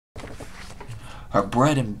her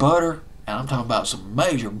bread and butter, and I'm talking about some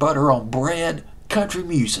major butter on bread, country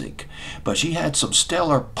music. But she had some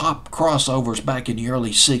stellar pop crossovers back in the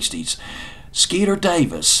early 60s. Skeeter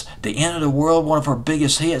Davis, The End of the World, one of her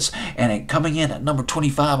biggest hits, and it coming in at number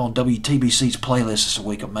 25 on WTBC's playlist this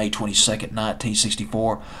week of May 22nd,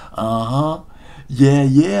 1964.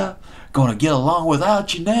 Yeah. Gonna Get Along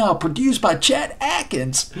Without You Now, produced by Chet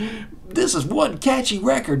Atkins. This is one catchy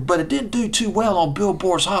record, but it didn't do too well on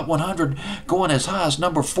Billboard's Hot 100, going as high as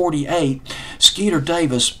number 48. Skeeter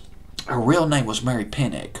Davis, her real name was Mary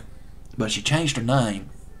Pinnock, but she changed her name.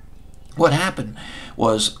 What happened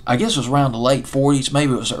was, I guess it was around the late 40s,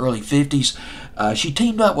 maybe it was the early 50s, she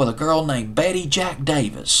teamed up with a girl named Betty Jack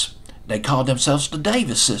Davis. They called themselves the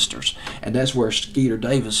Davis Sisters, and that's where Skeeter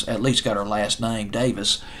Davis at least got her last name,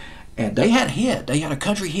 Davis. And they had a hit. They had a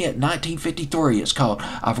country hit in 1953. It's called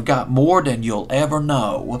I Forgot More Than You'll Ever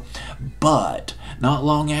Know. But not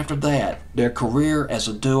long after that, their career as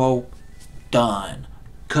a duo done,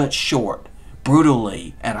 cut short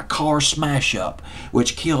brutally at a car smash-up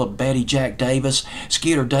which killed Betty Jack Davis.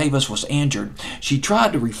 Skeeter Davis was injured. She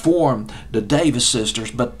tried to reform the Davis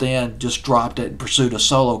sisters, but then just dropped it and pursued a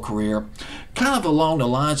solo career, kind of along the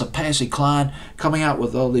lines of Patsy Cline, coming out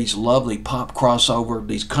with all these lovely pop crossover,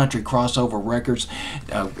 these country crossover records.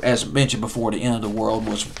 As mentioned before, The End of the World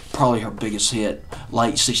was probably her biggest hit,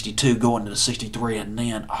 late 62 going into 63, and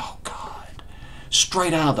then, oh God,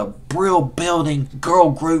 straight out of the Brill Building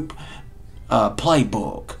girl group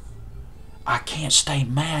playbook, I Can't Stay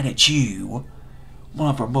Mad at You, one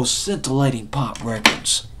of her most scintillating pop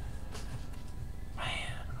records. Man,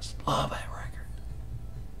 I just love that record.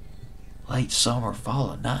 Late summer, fall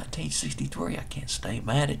of 1963, I Can't Stay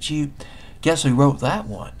Mad at You. Guess who wrote that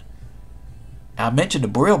one? I mentioned the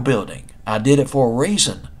Brill Building. I did it for a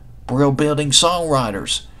reason. Brill Building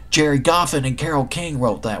songwriters. Jerry Goffin and Carole King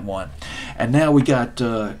wrote that one. And now we got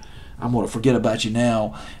I'm going to Forget About You Now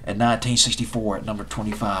in 1964 at number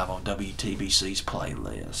 25 on WTBC's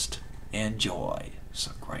playlist. Enjoy. It's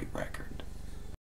a great record.